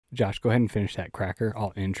Josh, go ahead and finish that cracker.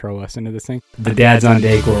 I'll intro us into this thing. The Dads on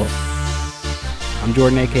Dayquil. I'm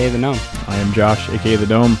Jordan, a.k.a. The Gnome. I am Josh, a.k.a. The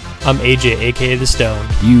Dome. I'm AJ, a.k.a. The Stone.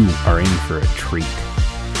 You are in for a treat.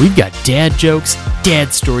 We've got dad jokes,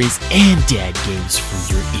 dad stories, and dad games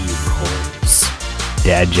for your ear holes.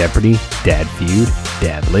 Dad Jeopardy, Dad Feud,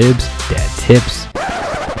 Dad Libs, Dad Tips.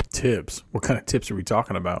 Tips? What kind of tips are we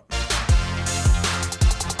talking about?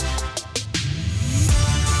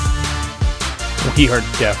 We are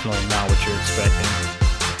definitely not what you're expecting.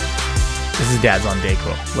 This is Dad's on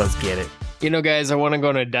Dayquil. Let's get it. You know, guys, I want to go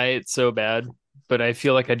on a diet so bad, but I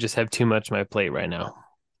feel like I just have too much on my plate right now.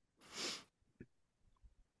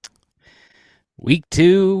 Week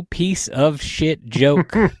 2, piece of shit joke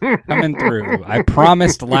coming through. I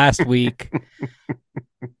promised last week.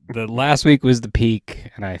 The last week was the peak,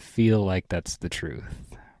 and I feel like that's the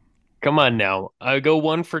truth. Come on now. I go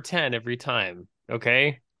 1 for 10 every time,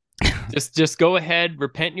 okay? just go ahead,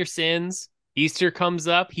 repent your sins. Easter comes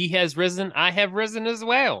up. He has risen. I have risen as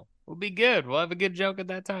well. We'll be good. We'll have a good joke at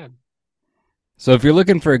that time. So if you're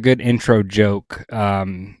looking for a good intro joke,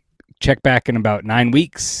 check back in about 9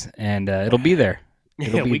 weeks, and it'll be there.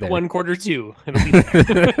 It'll be week there. 1, quarter 2. It'll be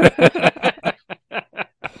there.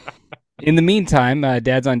 In the meantime,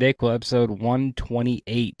 Dad's on Dayquil, episode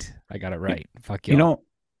 128. I got it right. Fuck you. You know,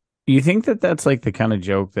 you think that that's like the kind of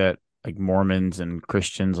joke that like Mormons and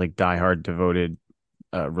Christians, like diehard devoted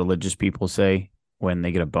religious people say when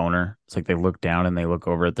they get a boner? It's like they look down and they look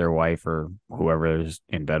over at their wife or whoever is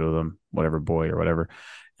in bed with them, whatever boy or whatever,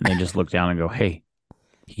 and they just look down and go, "Hey,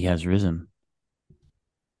 he has risen."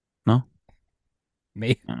 No?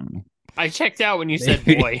 Me? I checked out when you said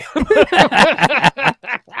boy. I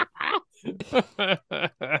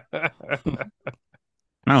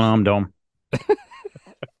don't know, I'm dumb.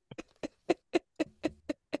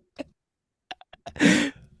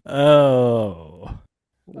 Oh.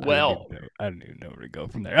 Well, I don't even know where to go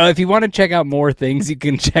from there. If you want to check out more things, you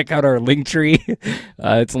can check out our Linktree.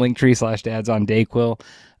 It's Linktree/Dads on Dayquil.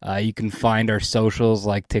 You can find our socials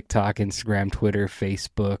like TikTok, Instagram, Twitter,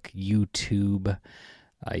 Facebook, YouTube.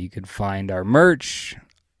 You can find our merch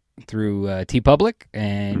through TeePublic,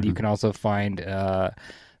 and you can also find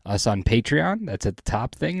us on Patreon. That's at the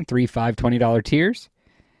top thing, $3, $5, $20 tiers.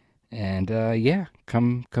 And yeah,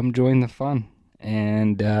 come join the fun.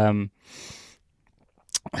 And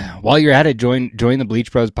while you're at it, join the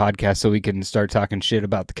Bleach Bros podcast so we can start talking shit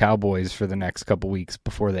about the Cowboys for the next couple weeks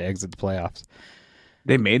before they exit the playoffs.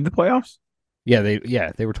 They made the playoffs? Yeah,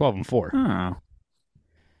 they were 12-4. Oh.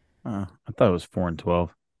 I thought it was 4-12.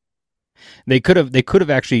 They could have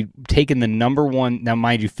actually taken the number one. Now,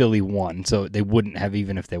 mind you, Philly won, so they wouldn't have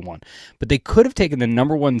even if they won. But they could have taken the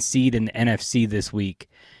number one seed in the NFC this week.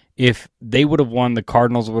 If they would have won, the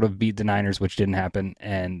Cardinals would have beat the Niners, which didn't happen,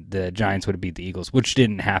 and the Giants would have beat the Eagles, which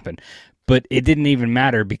didn't happen. But it didn't even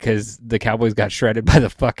matter because the Cowboys got shredded by the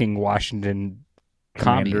fucking Washington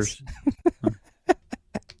Commanders.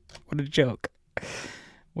 What a joke.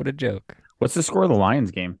 What a joke. What's the score of the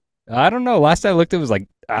Lions game? I don't know. Last I looked, it was like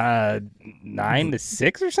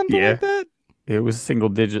 9-6 or something like that. It was single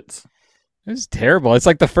digits. It was terrible. It's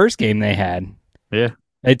like the first game they had. Yeah.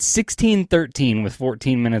 It's 16-13 with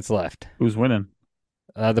 14 minutes left. Who's winning?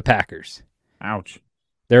 The Packers. Ouch.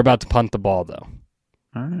 They're about to punt the ball, though.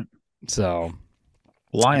 All right. So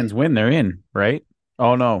Lions win. They're in, right?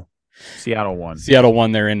 Oh, no. Seattle won. Seattle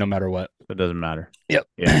won. They're in no matter what. It doesn't matter. Yep.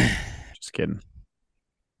 Yeah. Just kidding.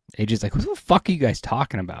 AJ's like, what the fuck are you guys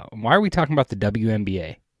talking about? Why are we talking about the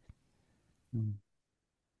WNBA?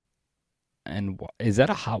 And is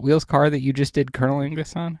that a Hot Wheels car that you just did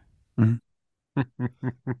curlingus on? Mm-hmm.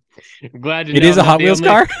 Glad to it know is a Hot Wheels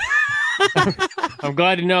car? I'm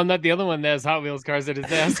glad to know I'm not the other one that has Hot Wheels cars at his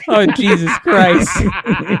desk. Oh, Jesus Christ.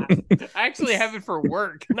 I actually have it for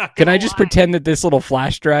work. Can I just pretend that this little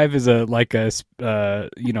flash drive is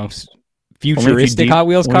futuristic Hot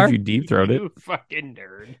Wheels car? If you deep throat it. You fucking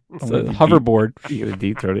nerd. It's a hoverboard. You gotta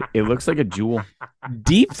deep throat it. It looks like a jewel.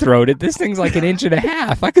 Deep throated? This thing's like 1.5 inches.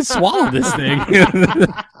 I could swallow this thing.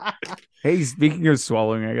 Hey, speaking of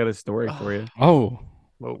swallowing, I got a story for you. Oh.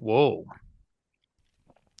 Whoa.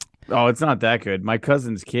 Oh, it's not that good. My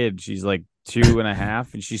cousin's kid, she's like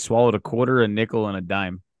 2.5, and she swallowed a quarter, a nickel, and a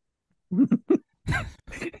dime.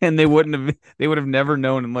 And they would have never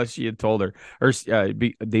known unless she had told her, or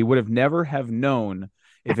they would have never have known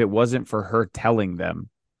if it wasn't for her telling them.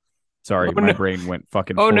 Sorry, my brain went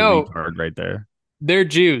fucking full retard right there. They're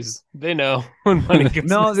Jews. They know when money gets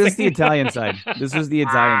No, this is the Italian side. This was the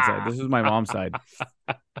Italian side. This was my mom's side.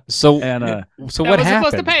 So what happened?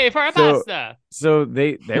 Supposed to pay for our pasta. So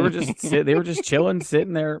they were just chilling,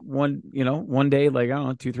 sitting there one day, like I don't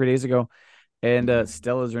know, 2-3 days ago, And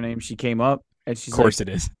Stella's her name. She came up and Of she's course like,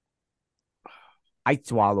 it is. I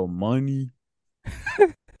swallow money.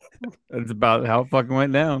 That's about how it fucking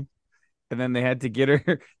went down. And then they had to get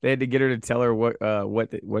her. They had to get her to tell her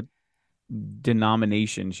what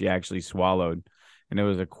denomination she actually swallowed, and it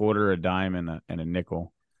was a quarter, a dime, and a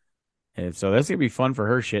nickel. And so that's gonna be fun for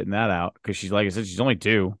her shitting that out because she's like I said, she's only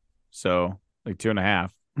 2, so like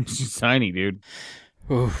 2.5. She's tiny, dude.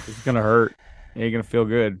 Oof. It's gonna hurt. It ain't gonna feel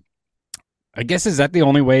good. I guess is that the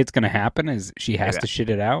only way it's going to happen? Is she has Yeah. to shit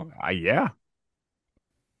it out? Yeah.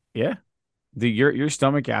 Your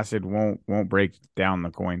stomach acid won't break down the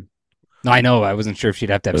coin. No, I know. I wasn't sure if she'd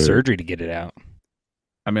have to have surgery to get it out.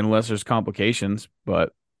 I mean, unless there's complications,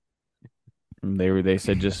 but they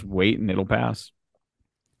said just wait and it'll pass.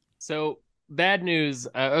 So bad news.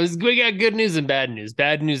 We got good news and bad news.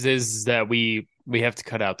 Bad news is that we have to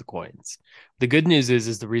cut out the coins. The good news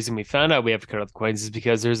is the reason we found out we have to cut out the coins is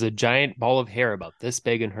because there's a giant ball of hair about this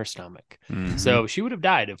big in her stomach. Mhm. So she would have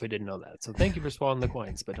died if we didn't know that. So thank you for swallowing the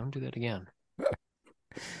coins, but don't do that again.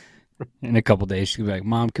 In a couple days, she'll be like,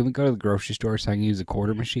 "Mom, can we go to the grocery store so I can use a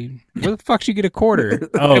quarter machine?" Where the fuck she get a quarter?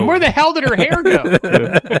 Oh, And where the hell did her hair go?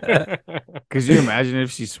 Could you imagine if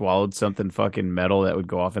she swallowed something fucking metal that would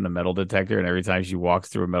go off in a metal detector, and every time she walks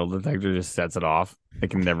through a metal detector, just sets it off? They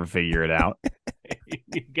can never figure it out.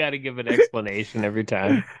 You got to give an explanation every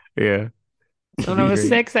time. Yeah. When I was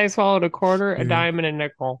 6, I swallowed a quarter, a Yeah. dime, and a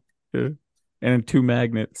nickel. And 2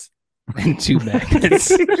 magnets. and 2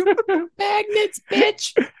 magnets. Magnets,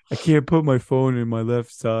 bitch. I can't put my phone in my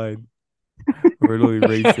left side, or it'll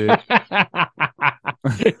erase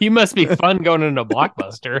it. You must be fun going into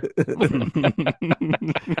Blockbuster.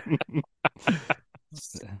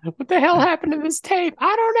 What the hell happened to this tape?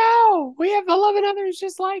 I don't know. We have 11 others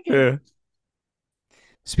just like it. Yeah.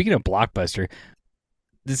 Speaking of Blockbuster,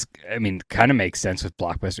 this, I mean, kind of makes sense with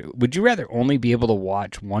Blockbuster. Would you rather only be able to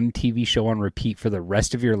watch one TV show on repeat for the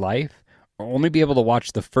rest of your life, or only be able to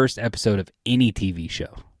watch the first episode of any TV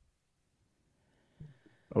show?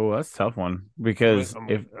 Oh, that's a tough one because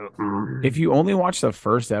if you only watch the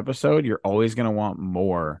first episode, you're always gonna want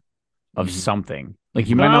more of Mhm. something. Like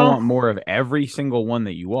you might not Well- want more of every single one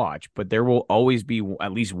that you watch, but there will always be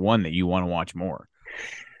at least one that you want to watch more.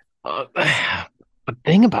 The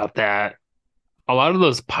thing about that, a lot of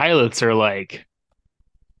those pilots are like,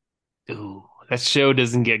 ooh, that show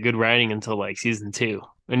doesn't get good writing until like season 2.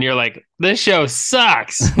 And you're like, this show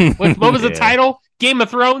sucks. What was the Yeah. title? Game of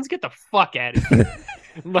Thrones? Get the fuck out of here.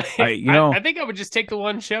 Like, I I think I would just take the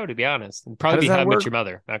one show, to be honest. And How probably does be that How I Met work? Your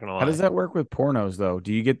Mother. Not gonna lie. How does that work with pornos though?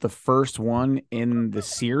 Do you get the first one in the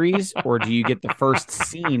series or do you get the first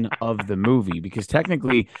scene of the movie? Because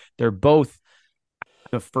technically they're both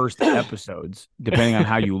the first episodes, depending on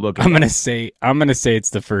how you look at I'm them. gonna say it's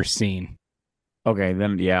the first scene. Okay,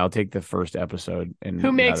 then yeah, I'll take the first episode. And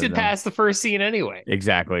Who makes rather it than- past the first scene anyway?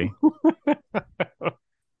 Exactly.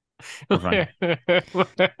 Fine.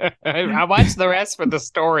 I watched the rest for the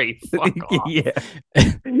story. Fuck off. Yeah.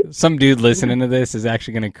 Some dude listening to this is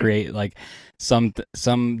actually going to create like some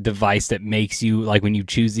device that makes you, like, when you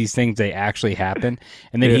choose these things, they actually happen.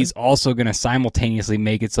 And then Yeah. he's also going to simultaneously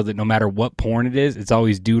make it so that no matter what porn it is, it's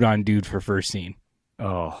always dude on dude for first scene.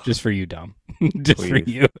 Oh, Just for you, Dom. Just for Please.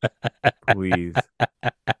 you. please.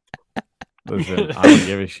 Listen, I don't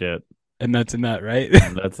give a shit. And that's a nut, right?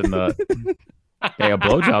 That's a nut. Hey, a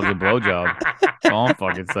blowjob's a blowjob. That's all I'm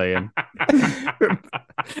fucking saying.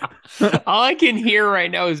 All I can hear right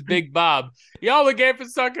now is Big Bob. Y'all are gay for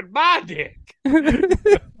sucking my dick.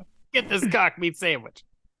 Get this cock meat sandwich.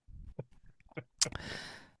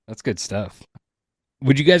 That's good stuff.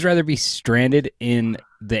 Would you guys rather be stranded in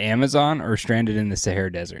the Amazon or stranded in the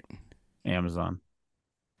Sahara Desert? Amazon.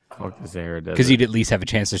 Fuck the Sahara Desert. Because you'd at least have a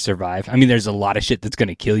chance to survive. I mean, there's a lot of shit that's going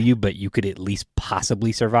to kill you, but you could at least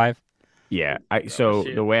possibly survive. Yeah. So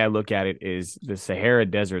shit. the way I look at it is the Sahara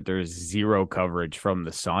Desert, there's zero coverage from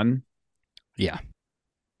the sun. Yeah.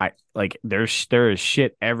 There is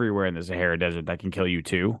shit everywhere in the Sahara Desert that can kill you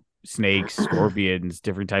too. Snakes, scorpions,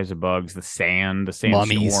 different types of bugs, the sandstorms,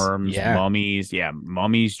 Mummies, yeah.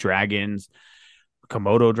 mummies, dragons,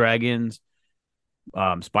 Komodo dragons,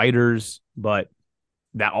 spiders, but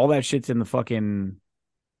that all that shit's in the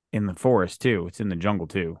forest too. It's in the jungle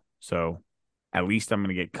too. So at least I'm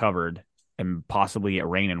gonna get covered and possibly get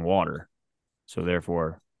rain and water. So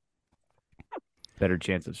therefore, better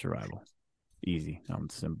chance of survival. Easy.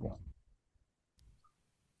 Simple.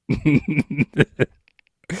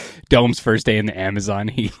 Dome's first day in the Amazon,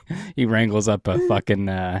 he wrangles up a fucking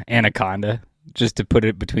anaconda just to put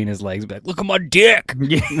it between his legs. Be like, look at my dick.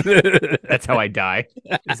 That's how I die.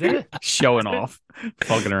 Is that Showing off,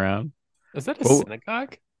 fucking around. a Oh.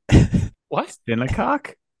 synagogue? What?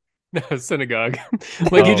 Synagogue? No, synagogue.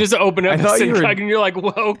 Like you Oh. just open I up a thought you were- synagogue and you're like,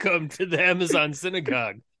 welcome to the Amazon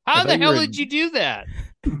synagogue. How I the thought you hell were- did you do that?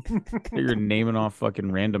 You're naming off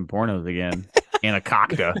fucking random pornos again.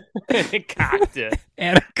 Anaconda. It cocked it.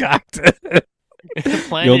 Anaconda.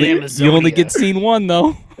 Planet You only Amazonia. get scene one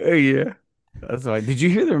though. Oh yeah. That's why. Did you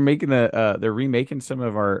hear they're making they're remaking some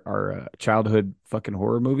of our childhood fucking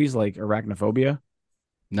horror movies like Arachnophobia?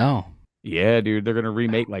 No. Yeah, dude, they're gonna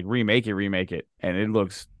remake it, and it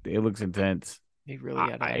looks intense. They really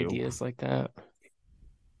had I- ideas like that.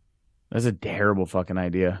 That's a terrible fucking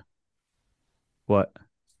idea. What?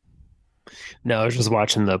 No, I was just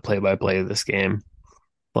watching the play-by-play of this game.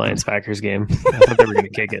 Lions Packers game. I thought they were going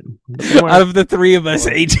to kick it. But they weren't. Out of the three of us,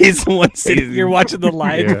 AJ's the one sitting He's- here watching the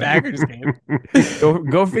Lions Yeah. Packers game.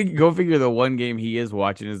 Go figure. The one game he is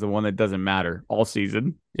watching is the one that doesn't matter all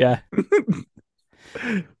season. Yeah.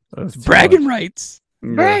 That's too Bragging much. rights.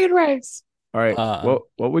 Yeah. Bragging rights. All right. Uh,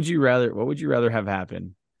 What would you rather have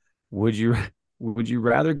happen? Would you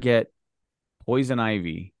rather get poison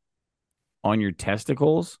ivy on your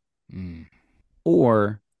testicles Mm.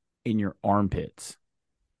 or in your armpits?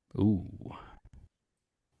 Ooh.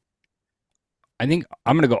 I think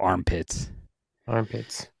I'm gonna go armpits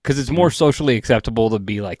Armpits. because it's more socially acceptable to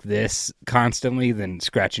be like this constantly than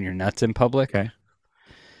scratching your nuts in public. Okay.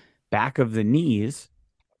 Back of the knees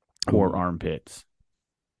or Ooh. armpits?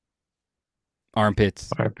 Armpits.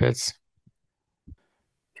 Armpits.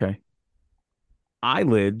 Okay.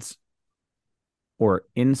 Eyelids or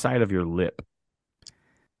inside of your lip?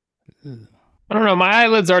 I don't know. My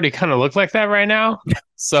eyelids already kind of look like that right now.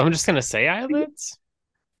 So I'm just going to say eyelids.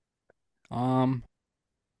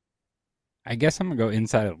 I guess I'm gonna go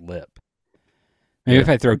inside of the lip. Maybe Yeah. if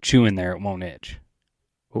I throw chew in there, it won't itch.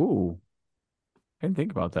 Ooh. I didn't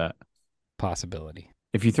think about that. Possibility.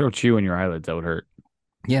 If you throw chew in your eyelids, that would hurt.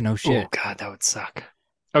 Yeah, no Oh, shit. God, that would suck.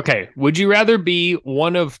 Okay. Would you rather be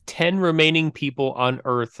one of 10 remaining people on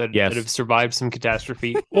Earth that Yes. have survived some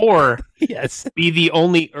catastrophe or Yes. be the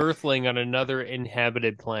only Earthling on another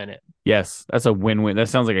inhabited planet? Yes, that's a win-win. That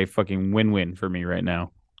sounds like a fucking win-win for me right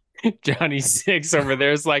now. Johnny Six over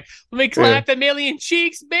there is like, let me clap a million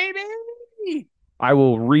cheeks, baby. I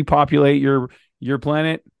will repopulate your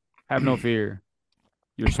planet. Have no fear.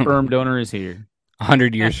 Your sperm donor is here.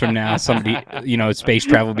 100 years from now, somebody, space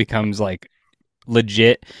travel becomes like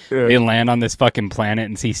legit. They land on this fucking planet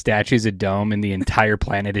and see statues of Dome, and the entire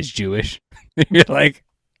planet is Jewish. You're like,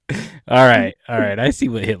 all right, I see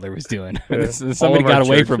what Hitler was doing. Yeah. Somebody All of our got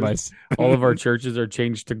away from churches- us. All of our churches are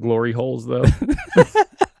changed to glory holes, though.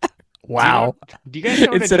 Wow. Do you guys know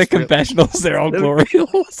what I Instead of just confessionals, they're all glory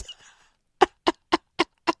holes.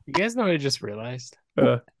 You guys know what I just realized?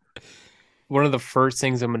 Uh, One of the first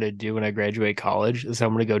things I'm going to do when I graduate college is I'm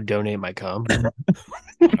going to go donate my cum.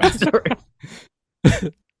 sorry.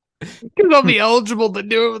 Because I'll be eligible to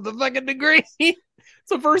do it with a fucking degree. It's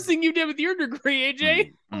the first thing you did with your degree,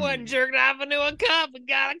 AJ. Went and jerked off into a cup and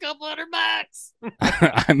got a couple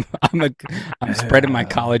 $100. I'm spreading my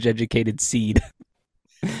college educated seed.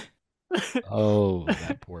 Oh,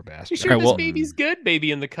 that poor You bastard. sure All right, this well, baby's good,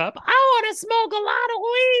 baby in the cup? I want to smoke a lot of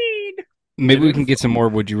weed. maybe we can get some more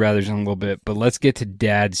would you rather's in a little bit, but let's get to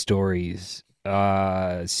dad stories.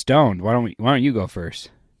 Stoned, why don't you go first?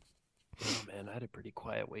 Oh man, I had a pretty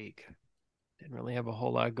quiet week. Didn't really have a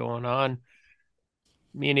whole lot going on.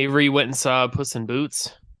 Me and Avery went and saw Puss in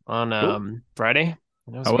Boots on Friday.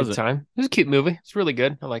 And it was How a was good it? time. It was a cute movie. It's really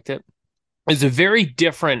good. I liked it. It's a very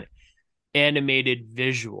different animated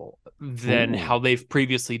visual than Ooh. how they've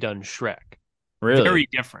previously done Shrek. Really? Very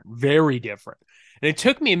different. Very different. And it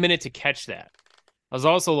took me a minute to catch that. I was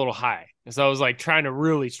also a little high because I was like trying to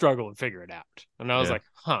really struggle and figure it out. And I was Yeah.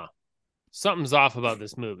 like, something's off about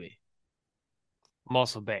this movie. I'm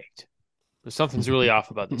also baked. But something's really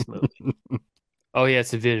off about this movie. Oh, yeah,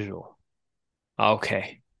 it's a visual.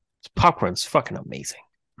 Okay. This popcorn's fucking amazing.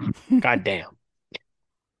 God damn.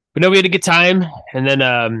 But no, we had a good time. And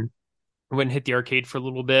then went and hit the arcade for a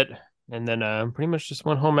little bit. And then pretty much just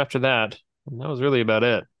went home after that. And that was really about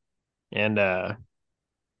it. And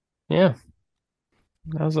yeah,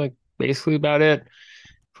 that was like basically about it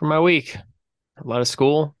for my week. A lot of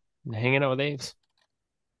school and hanging out with Aves.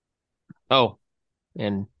 Oh,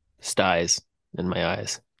 and styes in my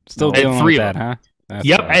eyes. Still I had dealing three with of that, huh? That's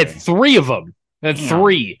Yep, all I had right. 3 of them. I had Yeah.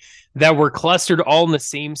 3 that were clustered all in the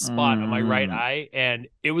same spot on my right Mm. eye, and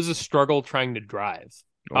it was a struggle trying to drive.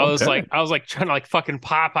 I was like trying to like fucking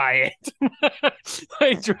Popeye it,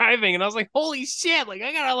 like driving, and I was like, holy shit! Like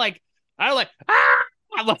I gotta like I'm like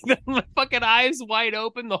my fucking eyes wide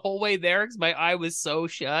open the whole way there because my eye was so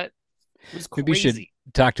shut. It was crazy. Maybe you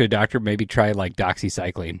should talk to a doctor, maybe try like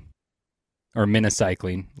doxycycline. or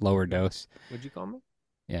minocycline, lower dose. What'd you call me?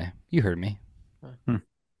 Yeah, you heard me. Huh.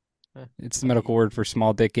 It's the medical word for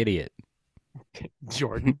small dick idiot.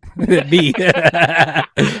 Jordan. Me. How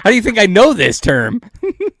do you think I know this term?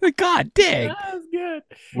 God dang. That was good.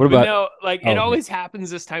 What But about? no, like Oh, it always happens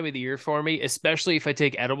this time of the year for me, especially if I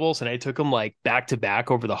take edibles, and I took them like back to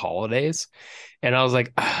back over the holidays, and I was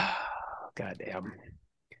like, oh, goddamn.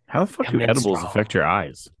 How the fuck do Coming in edibles strong. affect your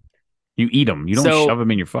eyes? You eat them. You don't So- shove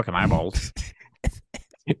them in your fucking eyeballs.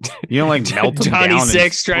 You don't like melt them Johnny down.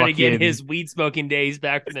 Six trying to get fucking... his weed smoking days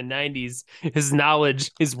back from the 90s, his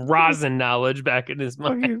knowledge, his rosin knledge back in his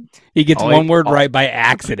mind. He gets All one I- word all- right by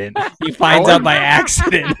accident. He finds all I- out by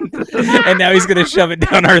accident, and now he's gonna shove it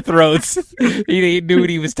down our throats. He knew what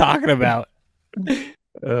he was talking about.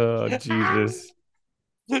 Oh Jesus!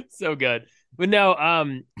 So good. But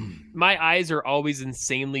no, my eyes are always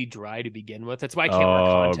insanely dry to begin with. That's why I can't wear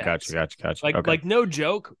Oh, contacts. gotcha. Like, Okay. like no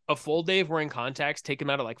joke, a full day of wearing contacts, take them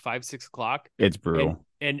out at like 5-6 o'clock, It's brutal.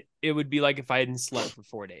 and it would be like if I hadn't slept for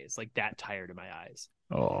 4 days, like that tired of my eyes.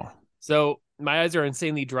 Oh, So my eyes are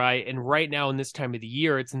insanely dry, and right now in this time of the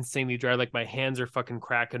year, it's insanely dry. Like my hands are fucking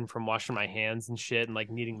cracking from washing my hands and shit, and like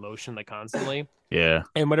needing lotion like constantly. yeah.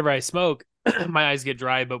 And whenever I smoke, my eyes get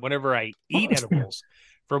dry. But whenever I eat edibles,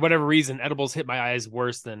 for whatever reason, edibles hit my eyes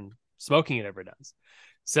worse than smoking it ever does.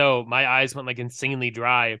 So my eyes went like insanely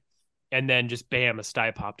dry, and then just bam, a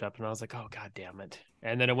sty popped up, and I was like, oh god damn it!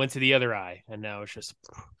 And then it went to the other eye, and now it's just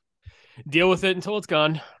deal with it until it's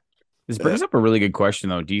gone. This brings up a really good question,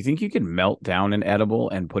 though. Do you think you can melt down an edible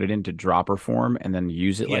and put it into dropper form and then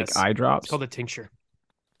use it Yes. like eye drops? It's called a tincture.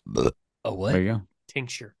 A what? There you go.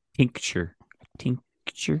 Tincture. Tincture.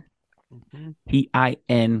 Tincture. Mhm.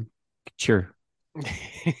 Tincture.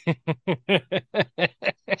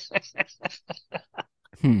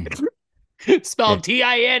 Hmm. Spelled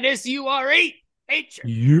Tinsure.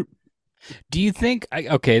 Yep. Do you think?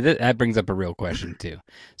 Okay, that brings up a real question too.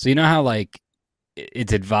 So you know how like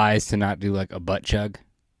it's advised to not do like a butt chug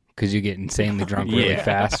because you get insanely drunk really Yeah.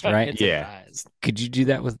 fast, right? It's Yeah. advised. Could you do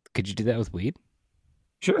that with weed?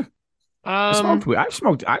 Sure. I've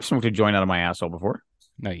smoked a joint out of my asshole before.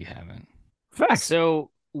 No, you haven't. Facts.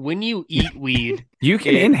 So when you eat weed, You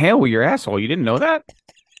can inhale with your asshole. You didn't know that?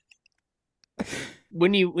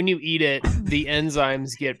 when you eat it, the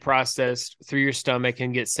enzymes get processed through your stomach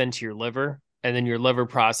and get sent to your liver, and then your liver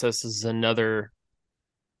processes another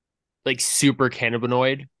like super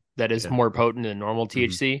cannabinoid that is Yeah. more potent than normal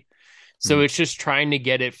THC. So Mhm. it's just trying to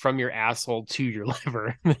get it from your asshole to your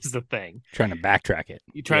liver. Is the thing. Trying to backtrack it.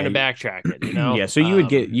 You're trying Yeah, to backtrack it, you know? Yeah. So you would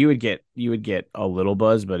get a little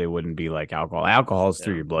buzz, but it wouldn't be like alcohol. Alcohol is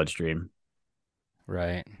through Yeah. your bloodstream.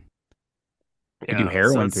 Right. You do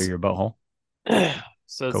heroin through your butthole.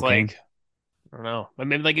 So it's Cocaine. like, I don't know. I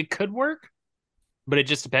mean, like it could work, but it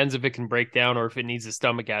just depends if it can break down or if it needs the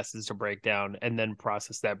stomach acids to break down and then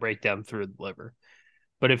process that breakdown through the liver.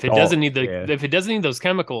 But if it doesn't need if it doesn't need those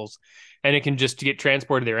chemicals and it can just get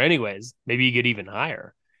transported there anyways, maybe you get even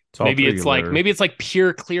higher. all Maybe through it's your like liver.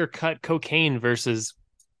 pure clear cut cocaine versus,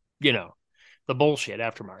 the bullshit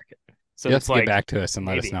aftermarket. So You'll have it's to like get back to us and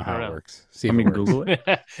let us maybe, know I how don't it know. works. See Let if me it works.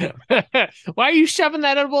 Google it. Why are you shoving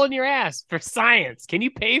that edible in your ass? For science. Can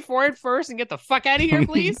you pay for it first and get the fuck out of here,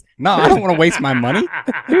 please? No, I don't want to waste my money.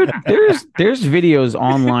 Dude, there's videos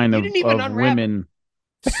online You of didn't even unwrap it. women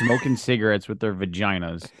smoking cigarettes with their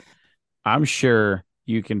vaginas. I'm sure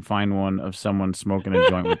you can find one of someone smoking a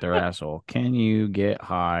joint with their asshole. Can you get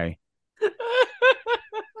high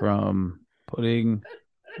from putting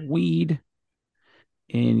weed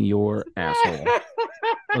in your asshole?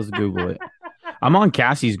 Let's Google it. I'm on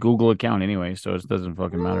Cassie's Google account anyway, so it doesn't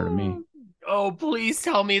fucking matter to me. Oh, please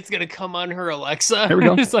tell me it's gonna come on her Alexa. Here we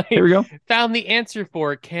go. It's like, Here we go. found the answer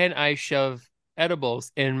for can I shove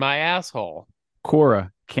edibles in my asshole?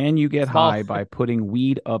 Cora, can you get Small. high by putting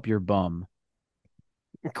weed up your bum?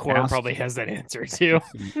 Cora Ask- probably has that answer too.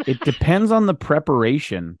 It depends on the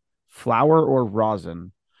preparation, flour or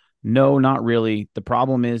rosin. No, not really. The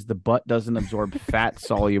problem is the butt doesn't absorb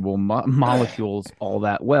fat-soluble molecules all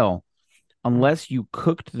that well. Unless you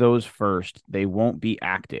cooked those first, they won't be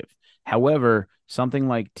active. However, something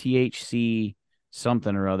like THC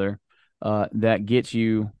something or other that gets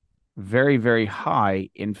you very, very high.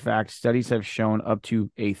 In fact, studies have shown up to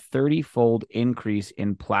a 30-fold increase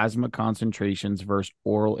in plasma concentrations versus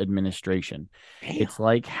oral administration. It's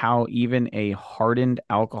like how even a hardened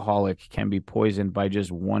alcoholic can be poisoned by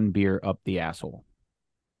just one beer up the asshole.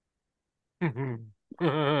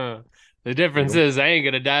 The difference is I ain't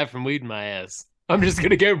gonna die from weed in my ass. I'm just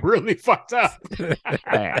gonna get really fucked up.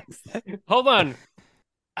 Hold on.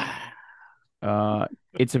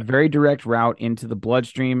 It's a very direct route into the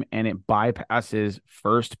bloodstream, and it bypasses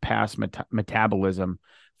first pass metabolism.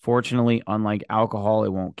 Fortunately, unlike alcohol, it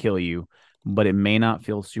won't kill you, but it may not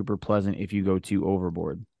feel super pleasant if you go too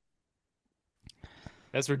overboard.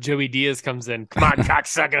 That's where Joey Diaz comes in. Come on,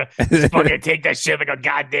 cocksucker. Just fucking take that shit like a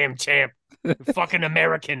goddamn champ. You're fucking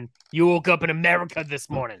American. You woke up in America this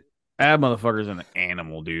morning. That motherfucker's an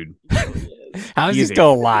animal, dude. How is he He's a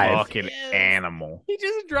still alive? Fucking animal. He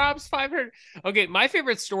just drops 500. Okay, my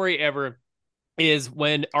favorite story ever is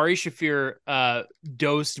when Ari Shaffir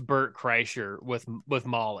dosed Bert Kreischer with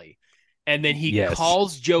Molly. And then he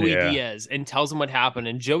calls Joey Diaz and tells him what happened.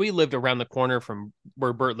 And Joey lived around the corner from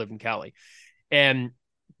where Bert lived in Cali. And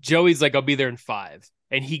Joey's like, I'll be there in 5.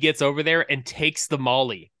 And he gets over there and takes the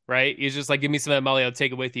Molly, right? He's just like, give me some of that Molly, I'll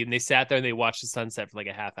take it with you. And they sat there and they watched the sunset for like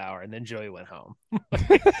a half hour. And then Joey went home.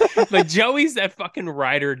 Like Joey's that fucking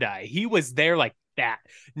ride or die. He was there like that.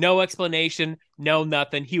 No explanation, no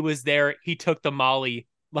nothing. He was there. He took the Molly.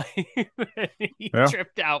 Like he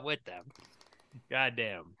tripped out with them. God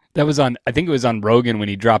damn. That was on, I think it was on Rogan when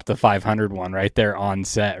he dropped the 500 one right there on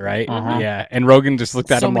set, right? Uh-huh. Yeah. And Rogan just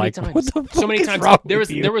looked at So him many like, times. what the fuck So many is times. wrong There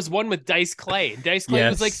with you? was one with Dice Clay. And Dice Clay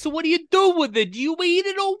was Yes. like, so what do you do with it? Do you eat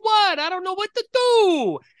it or what? I don't know what to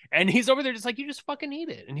do. And he's over there just like, you just fucking eat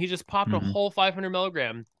it. And he just popped a whole 500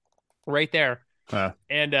 milligram right there.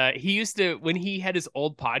 And he used to, when he had his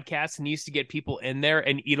old podcast, and he used to get people in there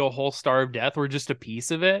and eat a whole Star of Death or just a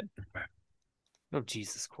piece of it. Oh,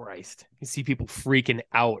 Jesus Christ. You see people freaking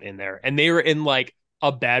out in there. And they were in like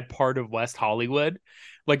a bad part of West Hollywood,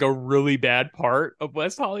 like a really bad part of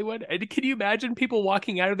West Hollywood. And can you imagine people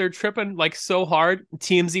walking out of there tripping like so hard?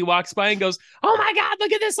 TMZ walks by and goes, oh my God,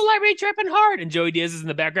 look at this celebrity tripping hard. And Joey Diaz is in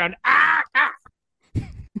the background.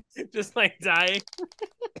 Just like dying.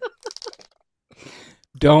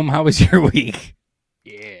 Dome, how was your week?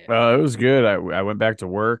 Yeah. It was good. I went back to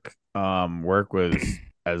work. Work was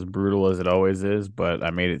as brutal as it always is, but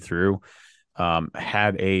I made it through.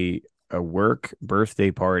 Had a work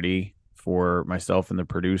birthday party for myself and the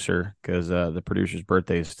producer because the producer's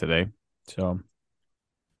birthday is today. So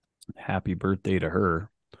happy birthday to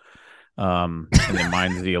her. And then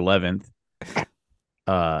mine's the 11th.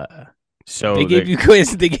 So They gave you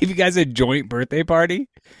guys a joint birthday party?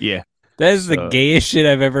 Yeah. That is the gayest shit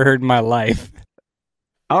I've ever heard in my life.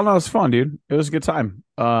 I don't know. It was fun, dude. It was a good time.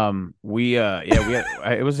 It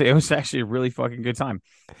was actually a really fucking good time.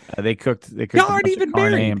 They cooked Y'all aren't even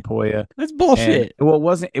carne married. and pollo. That's bullshit. And,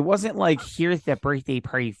 well, it wasn't like here's the birthday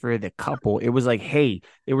party for the couple. It was like, hey,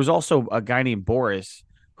 there was also a guy named Boris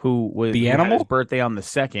who was The who had animal? his birthday on the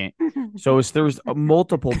 2nd. So there was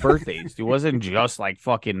multiple birthdays. It wasn't just like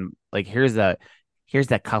fucking like here's the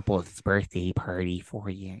couple's birthday party for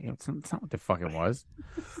you. It's not what the fuck it was.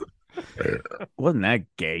 Wasn't that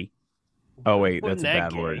gay? Oh wait, that's Wasn't a that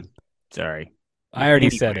bad gay? word. Sorry. I already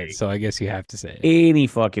said Anyway. it, so I guess you have to say it. Any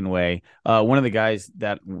fucking way. One of the guys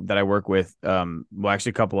that I work with, well,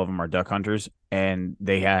 actually a couple of them are duck hunters, and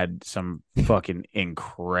they had some fucking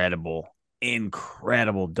incredible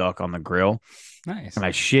duck on the grill. Nice. And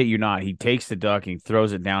I shit you not, he takes the duck and he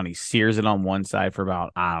throws it down. He sears it on one side for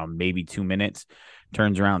about, I don't know, maybe 2 minutes.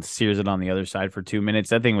 Turns around, sears it on the other side for 2 minutes.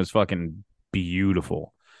 That thing was fucking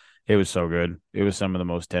beautiful. It was so good. It was some of the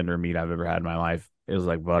most tender meat I've ever had in my life. It was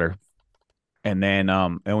like butter. And then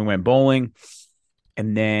we went bowling.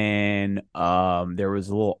 And then there was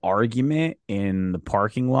a little argument in the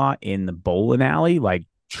parking lot in the bowling alley, like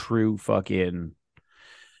true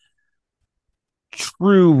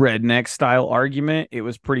redneck style argument. It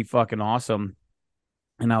was pretty fucking awesome.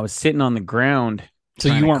 And I was sitting on the ground. So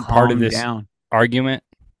trying you to weren't part of calm this down. argument?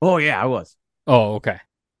 Oh yeah, I was. Oh, okay.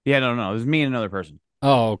 Yeah, no, it was me and another person.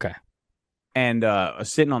 Oh, okay. And I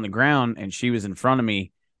was sitting on the ground, and she was in front of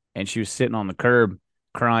me, and she was sitting on the curb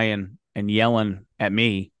crying and yelling at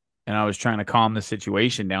me, and I was trying to calm the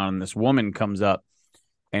situation down, and this woman comes up,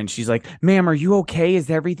 and she's like, ma'am, are you okay? Is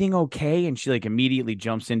everything okay? And she like immediately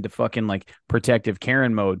jumps into fucking like protective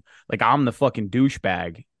Karen mode. Like I'm the fucking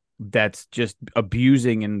douchebag that's just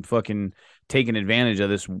abusing and fucking taking advantage of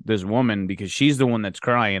this woman because she's the one that's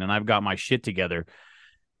crying, and I've got my shit together.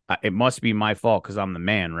 It must be my fault because I'm the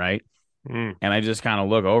man, right? And I just kind of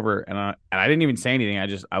look over, and I didn't even say anything.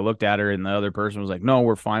 I looked at her, and the other person was like, no,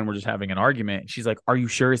 we're fine. We're just having an argument. She's like, are you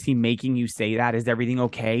sure? Is he making you say that? Is everything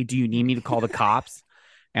okay? Do you need me to call the cops?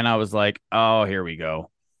 And I was like, oh, here we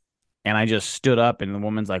go. And I just stood up, and the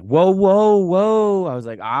woman's like, whoa, whoa, whoa. I was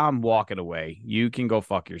like, I'm walking away. You can go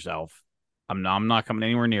fuck yourself. I'm not coming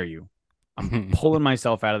anywhere near you. I'm pulling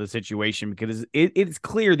myself out of the situation because it's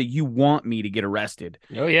clear that you want me to get arrested.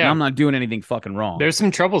 Oh And yeah. I'm not doing anything fucking wrong. There's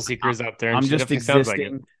some trouble seekers out there. And I'm shit, just definitely sounds like it.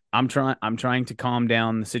 existing. I'm trying to calm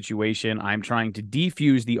down the situation. I'm trying to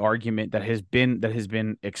defuse the argument that has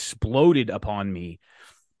been exploded upon me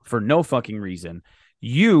for no fucking reason.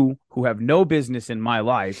 You, who have no business in my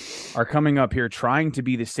life, are coming up here trying to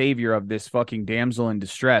be the savior of this fucking damsel in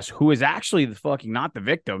distress, who is actually the fucking not the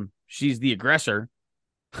victim. She's the aggressor.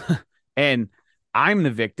 And I'm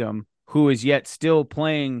the victim who is yet still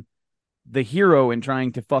playing the hero and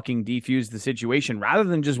trying to fucking defuse the situation rather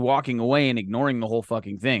than just walking away and ignoring the whole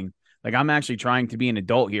fucking thing. Like, I'm actually trying to be an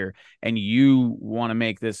adult here, and you want to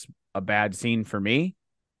make this a bad scene for me?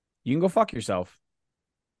 You can go fuck yourself.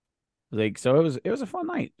 Like, so it was a fun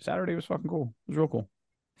night. Saturday was fucking cool. It was real cool.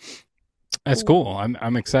 That's cool.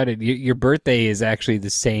 I'm excited. Your birthday is actually the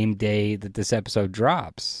same day that this episode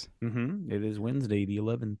drops. It is Wednesday, the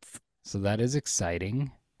 11th. So that is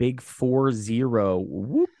exciting. Big 4-0.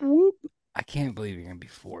 Whoop, whoop. I can't believe you're going to be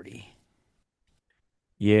 40.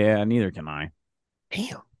 Yeah, neither can I.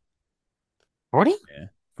 Damn. 40? Yeah,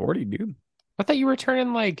 40, dude. I thought you were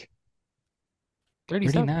turning like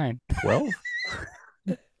 37. 39. 12?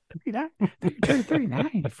 39?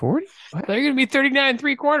 39? 40? What? They're going to be 39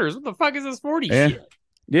 3/4. What the fuck is this 40 Yeah. shit?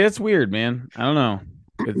 Yeah, it's weird, man. I don't know.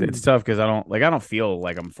 It's tough because I don't feel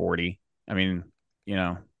like I'm 40. I mean, you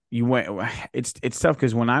know, it's tough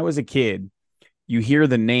because when I was a kid, you hear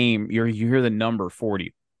the name, you hear the number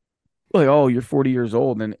 40. Like, oh, you're 40 years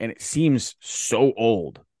old, and it seems so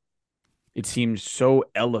old. It seems so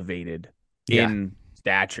elevated in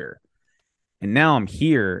stature. And now I'm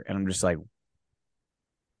here and I'm just like,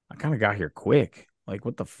 I kind of got here quick. Like,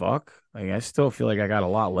 what the fuck? Like, I still feel like I got a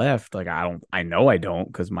lot left. Like, I know I don't,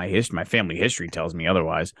 because my family history tells me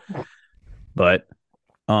otherwise. But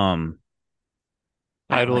Title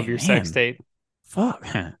of your sex tape. Fuck.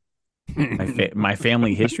 My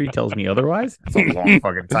family history tells me otherwise. That's a long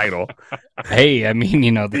fucking title. Hey, I mean,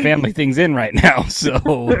 you know, the family thing's in right now, so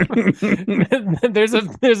there's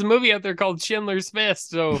a movie out there called Schindler's Fist,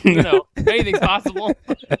 so you know anything's possible.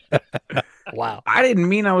 wow. I didn't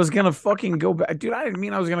mean I was gonna fucking go back, dude. I didn't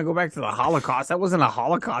mean I was gonna go back to the Holocaust. That wasn't a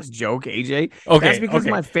Holocaust joke, AJ. Okay, that's because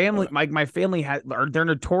okay. my family they're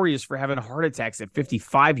notorious for having heart attacks at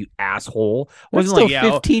 55. You asshole. That's Wasn't still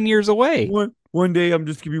like 15 years away. One day I'm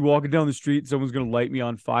just gonna be walking down the street, and someone's gonna light me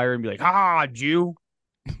on fire and be like, "Ah, Jew."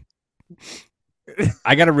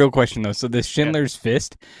 I got a real question though. So this Schindler's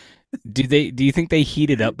Fist, do you think they heat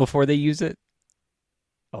it up before they use it?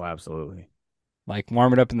 Oh, absolutely. Like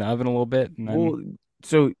warm it up in the oven a little bit? And then... Well,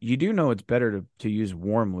 so you do know it's better to use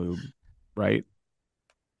warm lube, right?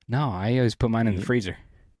 No, I always put mine in the freezer.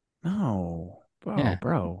 No, bro, Yeah.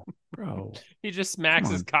 bro. He just smacks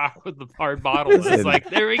Come his on. cock with the hard bottle. And it's Listen, like,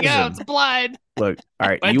 there we go, listen. it's applied. Look, all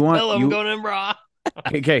right. My You want pillow you going in raw.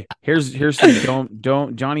 okay? Here's some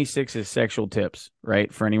don't Johnny Six's sexual tips,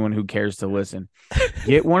 right? For anyone who cares to listen,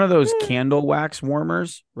 get one of those candle wax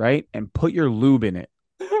warmers, right, and put your lube in it.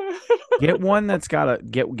 Get one that's got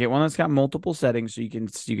multiple settings, so you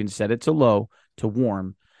can set it to low to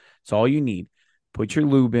warm. It's all you need. Put your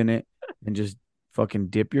lube in it and just fucking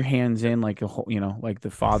dip your hands in like like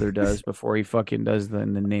the Father does before he fucking does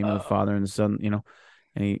in the name of the Father and the Son,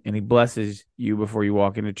 and he blesses you before you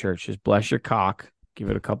walk into church. Just bless your cock.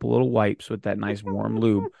 Give it a couple little wipes with that nice warm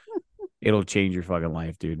lube. It'll change your fucking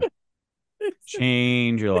life, dude.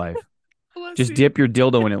 Change your life. Just dip your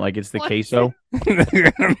dildo in it like it's the queso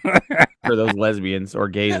for those lesbians or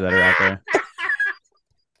gays that are out there.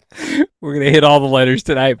 We're gonna hit all the letters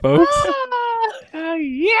tonight, folks.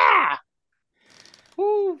 Yeah.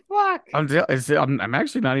 Oh fuck. I'm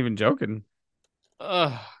actually not even joking.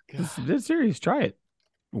 Oh god. It's serious. Try it.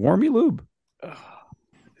 Warm your lube.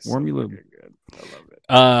 Warm your lube. Good. I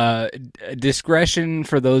love it. Discretion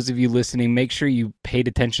for those of you listening. Make sure you paid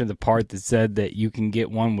attention to the part that said that you can get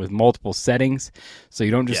one with multiple settings, so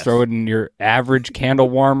you don't just throw it in your average candle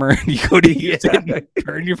warmer and you go to use it and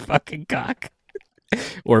burn your fucking cock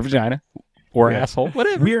or vagina or asshole,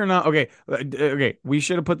 whatever. We are not okay. Okay, we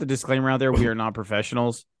should have put the disclaimer out there. We are not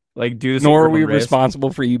professionals. Like, do this. Nor are at we your own risk.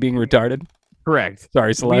 responsible for you being retarded. Correct.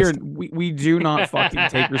 Sorry, Celeste. We do not fucking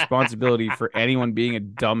take responsibility for anyone being a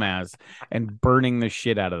dumbass and burning the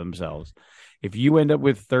shit out of themselves. If you end up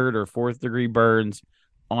with 3rd or 4th degree burns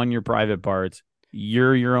on your private parts,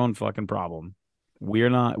 you're your own fucking problem.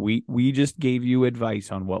 We're not. We just gave you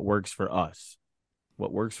advice on what works for us.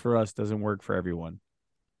 What works for us doesn't work for everyone,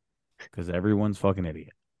 because everyone's fucking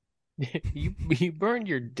idiot. You burned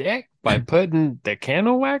your dick by putting the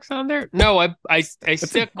candle wax on there? No, I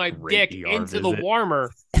stuck my great dick ER into visit. the warmer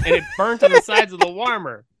and it burnt on the sides of the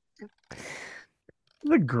warmer.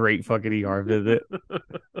 It's a great fucking ER visit.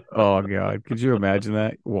 Oh god, could you imagine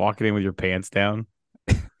that, walking in with your pants down?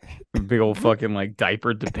 Big old fucking like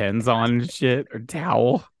diaper Depends on and shit or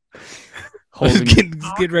towel. I was Holding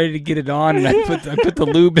getting ready to get it on, and I put the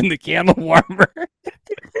lube in the candle warmer.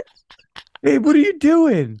 Hey, what are you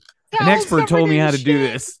doing? An Towel's expert told me covered in how to do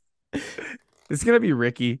shit. this. It's gonna be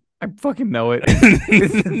Ricky. I fucking know it.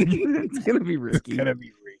 It's gonna be Ricky.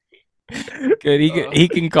 Good. He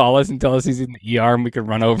can call us and tell us he's in the ER, and we can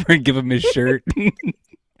run over and give him his shirt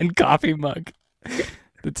and coffee mug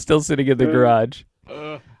that's still sitting in the garage.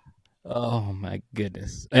 Oh my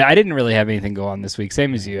goodness! I didn't really have anything go on this week.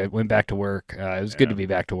 Same as you. I went back to work. It was good to be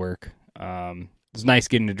back to work. It was nice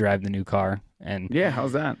getting to drive the new car, and Yeah,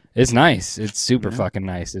 how's that? it's nice. It's super Yeah. fucking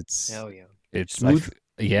nice. It's Hell yeah. it's Smooth?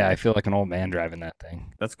 yeah. I feel like an old man driving that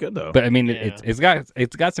thing. That's good though. But I mean, Yeah. it's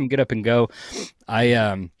got some get up and go.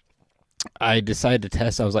 I decided to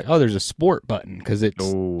test. I was like, oh, there's a sport button because it's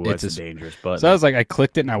that's it's a dangerous button. so I was like, I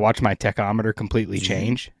clicked it and I watched my tachometer completely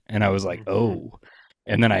change, and I was like, oh.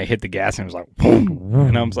 And then I hit the gas and it was like, boom.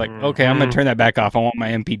 And I was like, okay, I'm gonna turn that back off. I want my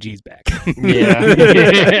MPGs back. Yeah.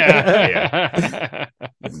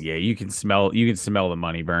 Yeah, you can smell the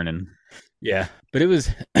money burning. Yeah, but it was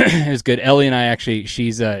it was good. Ellie and I actually,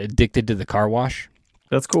 she's addicted to the car wash.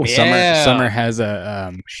 That's cool. Yeah. Summer has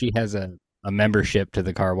she has a membership to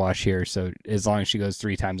the car wash here, so as long as she goes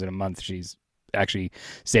 3 times in a month, she's actually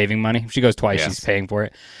saving money. If she goes twice, Yes. she's paying for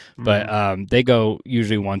it. But they go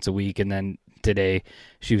usually once a week, and then today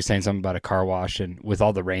she was saying something about a car wash, and with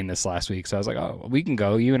all the rain this last week, so I was like, oh, we can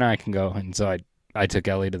go, you and I can go. And so I took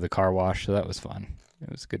Ellie to the car wash, so that was fun. It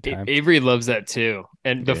was a good time. Avery loves that too.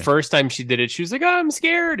 And the Yeah. first time she did it, she was like, oh, I'm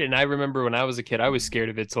scared. And I remember when I was a kid, I was scared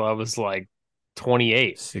of it till I was like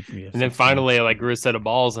 28. And then finally I like grew a set of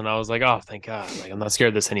balls and I was like, oh, thank God. Like, I'm not scared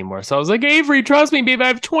of this anymore. So I was like, Avery, trust me, babe. I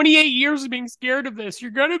have 28 years of being scared of this. You're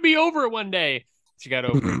going to be over it one day. She got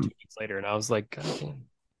over it 2 weeks later. And I was like, God damn.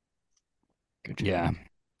 Good job. Yeah.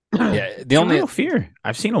 Yeah. The It's a only real fear.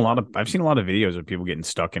 I've seen a lot of videos of people getting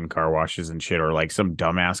stuck in car washes and shit, or like some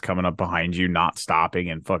dumbass coming up behind you, not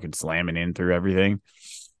stopping and fucking slamming in through everything.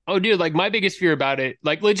 Oh, dude, like my biggest fear about it,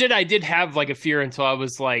 like legit, I did have like a fear until I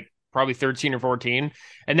was like probably 13 or 14.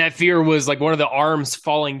 And that fear was like one of the arms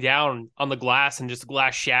falling down on the glass and just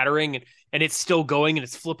glass shattering and it's still going and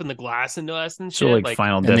it's flipping the glass into us and So shit. like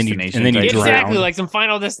Final and then you- Destination. and then you type drown. shit. Exactly, like some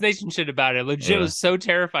Final Destination shit about it. Legit Yeah. was so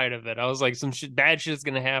terrified of it. I was like, some bad shit's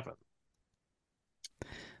gonna happen.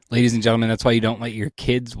 Ladies and gentlemen, that's why you don't let your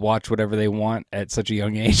kids watch whatever they want at such a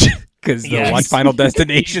young age, because they'll Yes. watch Final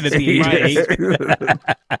Destination at the age of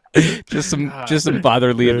 8. just some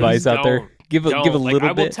fatherly advice out there. Give a Don't. Like, little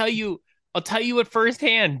I will bit. tell you it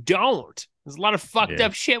firsthand. Don't. There's a lot of fucked Yeah.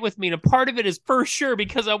 up shit with me, and a part of it is for sure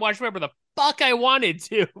because I watched whatever the fuck I wanted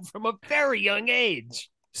to from a very young age.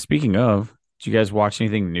 Speaking of, did you guys watch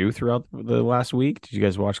anything new throughout the last week? Did you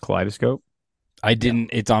guys watch Kaleidoscope? I didn't.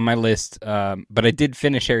 It's on my list, but I did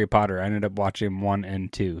finish Harry Potter. I ended up watching 1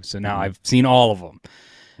 and 2, so now I've seen all of them.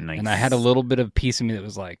 Nice. And I had a little bit of piece of me that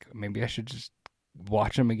was like, maybe I should just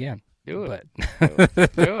watch them again. Do it. But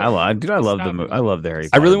Do it. I love the Stop movie. it. I love the Harry.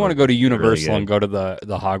 I really Potter want to movies. go to They're really Universal and good. go to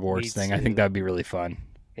the Hogwarts Me thing. I think too. that'd be really fun.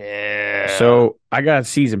 Yeah. So I got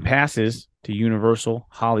season passes to Universal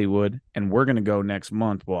Hollywood, and we're gonna go next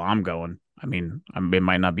month. Well, I'm going. I mean, it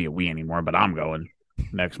might not be a we anymore, but I'm going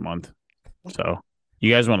next month. So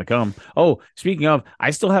you guys want to come? Oh, speaking of, I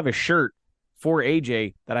still have a shirt for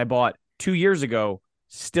AJ that I bought 2 years ago,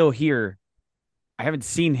 still here. I haven't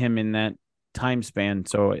seen him in that time span,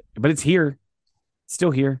 but it's here, it's still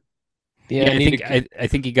here. yeah, I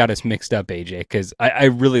think he got us mixed up, AJ, because I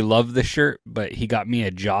really love the shirt, but he got me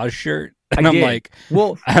a Jaws shirt, and I'm did. like,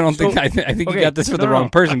 Well, I don't So- think I think you okay, got this for the no, wrong no.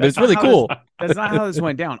 person, but it's That's really not how cool. That's not how this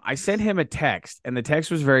went down. I sent him a text, and the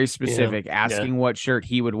text was very specific, asking what shirt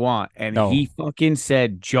he would want, and No. he fucking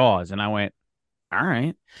said Jaws, and I went, all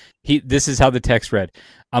right. This is how the text read.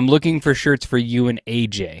 I'm looking for shirts for you and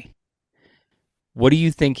AJ. What do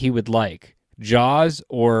you think he would like? Jaws,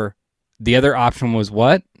 or the other option was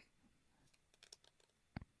what?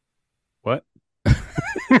 What? Sorry.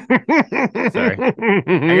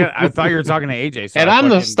 I thought you were talking to AJ. So and I I'm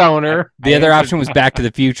the fucking- stoner. The I other answered- option was Back to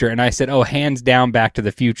the Future, and I said, "Oh, hands down, Back to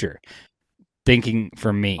the Future." Thinking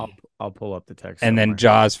for me, I'll pull up the text. and then somewhere.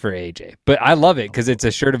 Jaws for AJ. But I love it because it's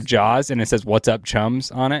a shirt of Jaws, and it says "What's up,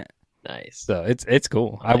 chums" on it. Nice. So it's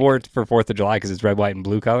cool. I I wore it for 4th of July because it's red, white, and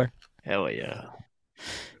blue color. Hell yeah.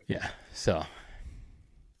 Yeah. So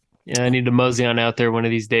Yeah, I need to mosey on out there one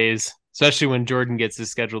of these days, especially when Jordan gets his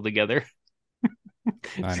schedule together.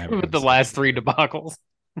 I never With the was- last 3 debacles.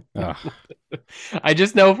 Ugh. I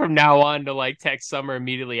just know from now on to like text Summer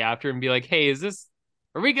immediately after and be like, "Hey,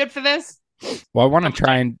 are we good for this?" Well, I want to Double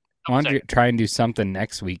try and Double check. try and do something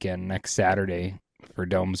next weekend, next Saturday for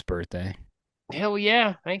Dome's birthday. Hell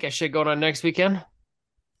yeah. I think I should go on next weekend.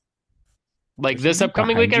 Like There's this something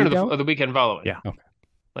upcoming behind weekend you, or Del? the weekend following? Yeah. Okay.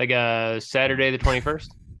 Like Saturday the 21st?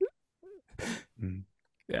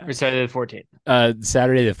 Yeah. Or Saturday the 14th?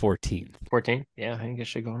 Saturday the 14th. 14th? Yeah, I think I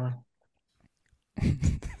should go on.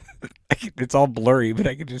 It's all blurry, but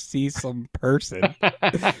I can just see some person.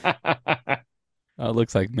 It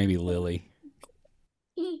looks like maybe Lily.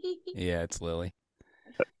 Yeah, it's Lily.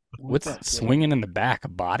 What's swinging in the back? A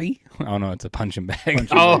body? Oh no, it's a punching bag. Punching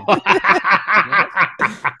Oh.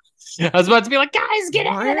 I was about to be like, guys, get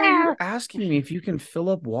out Why of are you there. asking me if you can fill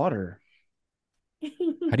up water?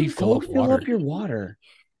 How do you fill up water? up your water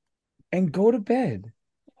and go to bed.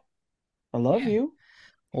 I love you.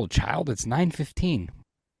 Old child, it's 9:15.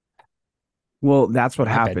 Well, that's what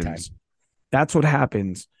My happens. bedtime. That's what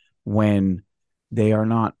happens when they are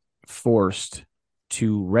not forced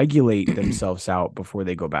to regulate themselves out before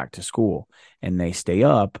they go back to school, and they stay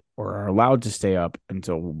up or are allowed to stay up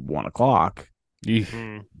until 1 o'clock.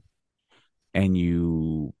 Mm. And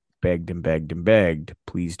you begged and begged and begged,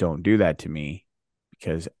 please don't do that to me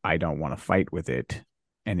because I don't want to fight with it.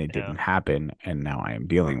 And it Yeah. didn't happen. And now I am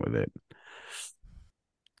dealing with it.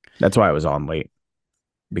 That's why I was on late,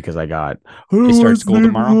 because I got. They start school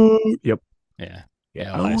tomorrow? Yep. Yeah.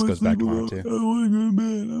 Yeah. Elias goes back tomorrow too. I want to go to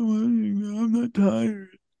bed. I'm not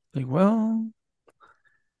tired. Like, well,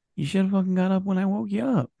 you should have fucking got up when I woke you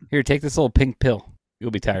up. Here, take this little pink pill.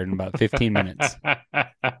 You'll be tired in about 15 minutes.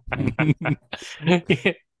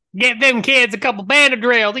 Get them kids a couple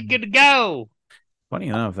Benadryl. They're good to go. Funny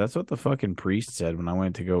enough, that's what the fucking priest said when I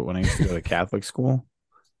used to go to Catholic school.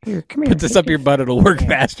 Here, come here. Put this up your butt, it'll work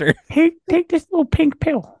faster. Hey, take this little pink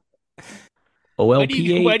pill. Why do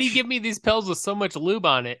you OLPH. give me these pills with so much lube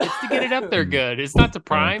on it? It's to get it up there good. It's not to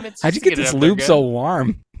prime. It's How'd you just to get it this up there lube good. so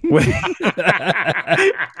warm?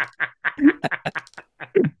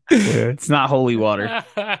 It's not holy water.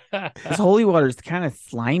 This holy water is kind of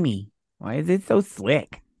slimy. Why is it so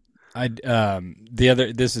slick?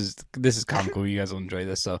 This is comical. You guys will enjoy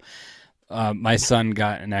this. So, my son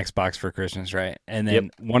got an Xbox for Christmas, right? And then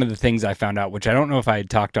one of the things I found out, which I don't know if I had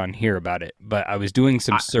talked on here about it, but I was doing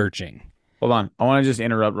some searching. Hold on. I want to just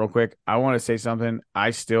interrupt real quick. I want to say something. I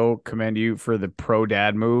still commend you for the pro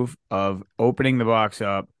dad move of opening the box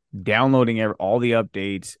up, downloading all the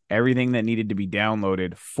updates, everything that needed to be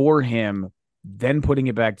downloaded for him, then putting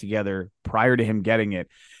it back together prior to him getting it.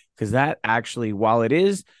 Because that actually, while it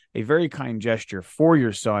is a very kind gesture for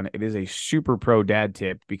your son, it is a super pro dad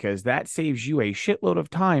tip, because that saves you a shitload of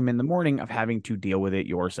time in the morning of having to deal with it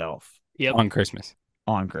yourself Yep. On Christmas.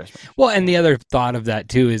 on Christmas. Well, and the other thought of that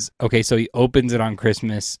too is, okay, so he opens it on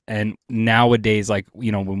Christmas, and nowadays, like,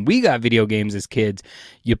 you know, when we got video games as kids,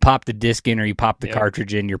 you pop the disc in or you pop the Yep.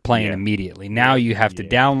 cartridge in, you're playing Yeah. immediately. Now you have to Yeah.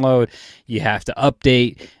 download, you have to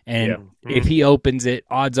update, and Yep. if he opens it,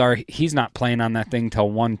 odds are he's not playing on that thing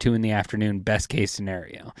till 1, 2 in the afternoon, best case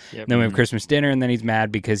scenario. Yep. Then we have Christmas dinner, and then he's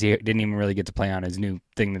mad because he didn't even really get to play on his new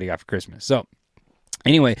thing that he got for Christmas. So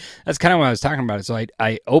anyway, that's kind of what I was talking about. So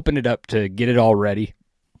I opened it up to get it all ready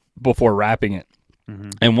before wrapping it.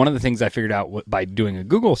 Mhm. And one of the things I figured out by doing a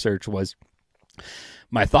Google search was,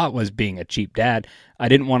 my thought was, being a cheap dad, I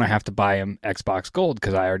didn't want to have to buy him Xbox Gold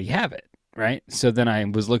because I already have it, right? So then I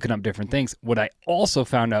was looking up different things. What I also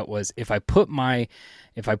found out was if I put my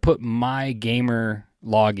gamer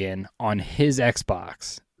login on his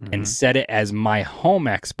Xbox and set it as my home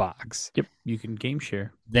Xbox, Yep, you can game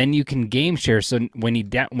share. then you can game share. So when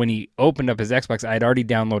he opened up his Xbox, I had already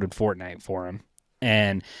downloaded Fortnite for him.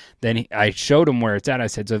 And then I showed him where it's at. I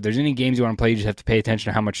said, so if there's any games you want to play, you just have to pay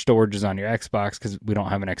attention to how much storage is on your Xbox, because we don't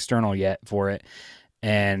have an external yet for it.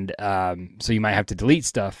 And so you might have to delete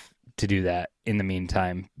stuff to do that in the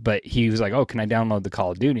meantime. But he was like, oh, can I download the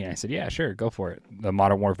Call of Duty? And I said, yeah, sure, go for it. The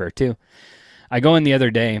Modern Warfare 2. I go in the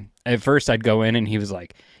other day. At first, I'd go in and he was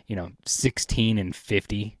like, 16 and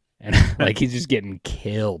 50. And like, he's just getting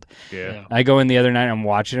killed. Yeah. I go in the other night, I'm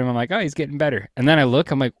watching him. I'm like, oh, he's getting better. And then I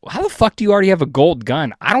look, I'm like, how the fuck do you already have a gold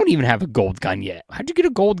gun? I don't even have a gold gun yet. How'd you get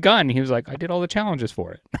a gold gun? He was like, I did all the challenges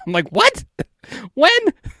for it. I'm like, what? When?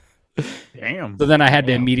 Damn. So then I had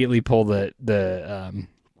to immediately pull the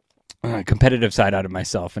competitive side out of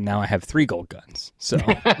myself, and now I have 3 gold guns. So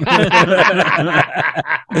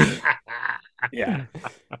yeah.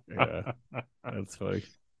 Yeah, that's funny.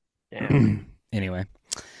 Yeah. Anyway.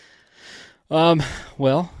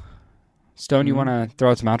 Well, Stone, you want to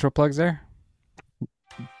throw out some outro plugs there?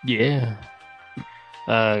 Yeah.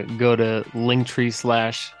 Go to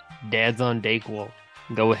Linktree/Dads on Dayquil.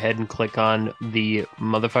 Go ahead and click on the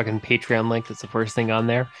motherfucking Patreon link. That's the first thing on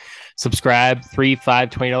there. Subscribe, $3,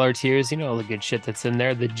 $5, $20 tiers. You know all the good shit that's in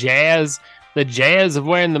there. The jazz. the jazz of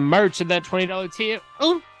wearing the merch and that $20 tee.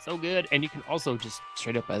 Oh, so good. And you can also just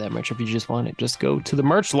straight up buy that merch if you just want it. Just go to the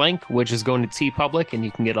merch link, which is going to TeePublic, and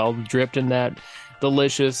you can get all dripped in that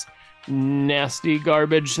delicious, nasty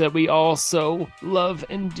garbage that we all so love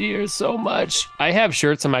and dear so much. I have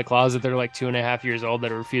shirts in my closet that are like 2.5 years old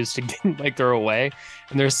that I refuse to like throw away,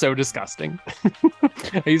 and they're so disgusting.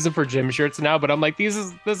 I use them for gym shirts now, but I'm like, this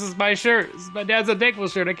is my shirt. This is my Dad's Unthankful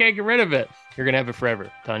shirt. I can't get rid of it. You're gonna have it forever.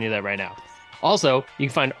 I'm telling you that right now. Also, you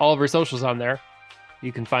can find all of our socials on there.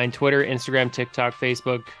 You can find Twitter, Instagram, TikTok,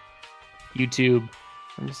 Facebook, YouTube.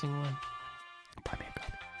 I'm missing one. Buy me a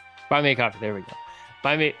coffee. Buy me a coffee. There we go.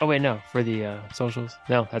 Buy me. Oh wait, no, for the socials.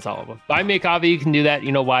 No, that's all of them. Buy me a coffee. You can do that.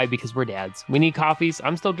 You know why? Because we're dads. We need coffees.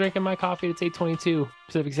 I'm still drinking my coffee. It's 8:22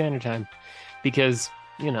 Pacific Standard Time, because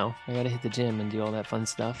I gotta hit the gym and do all that fun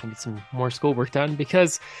stuff and get some more schoolwork done,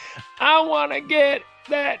 because I want to get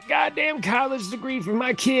that goddamn college degree for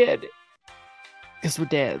my kid. Because we're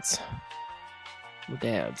dads. We're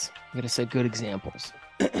dads. We gotta set good examples.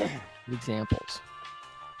 Good examples.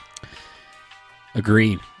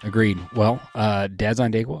 Agreed. Well, Dad's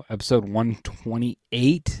on Dayquil, episode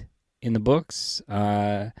 128 in the books.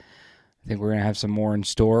 I think we're gonna have some more in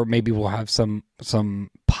store. Maybe we'll have some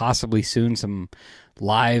possibly soon some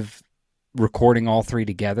live recording all three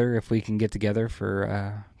together if we can get together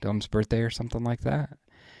for Dylan's birthday or something like that.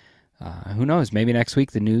 Who knows? Maybe next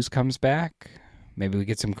week the news comes back. Maybe we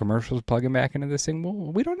get some commercials plugging back into this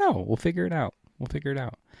thing. We don't know. We'll figure it out.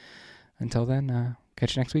 Until then,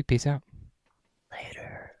 catch you next week. Peace out.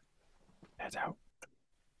 Later. That's out.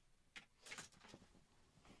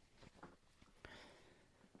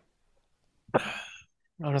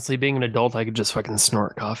 Honestly, being an adult, I could just fucking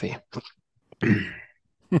snort coffee.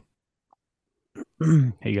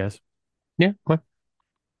 Hey guys, Yeah, what?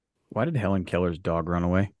 why did Helen Keller's dog run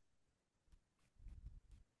away?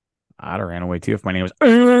 I'd have ran away too if my name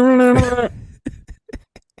was.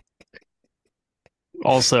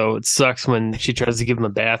 Also, it sucks when she tries to give him a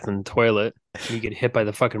bath in the toilet and you get hit by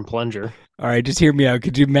the fucking plunger. All right, just hear me out.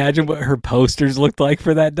 Could you imagine what her posters looked like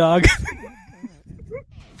for that dog?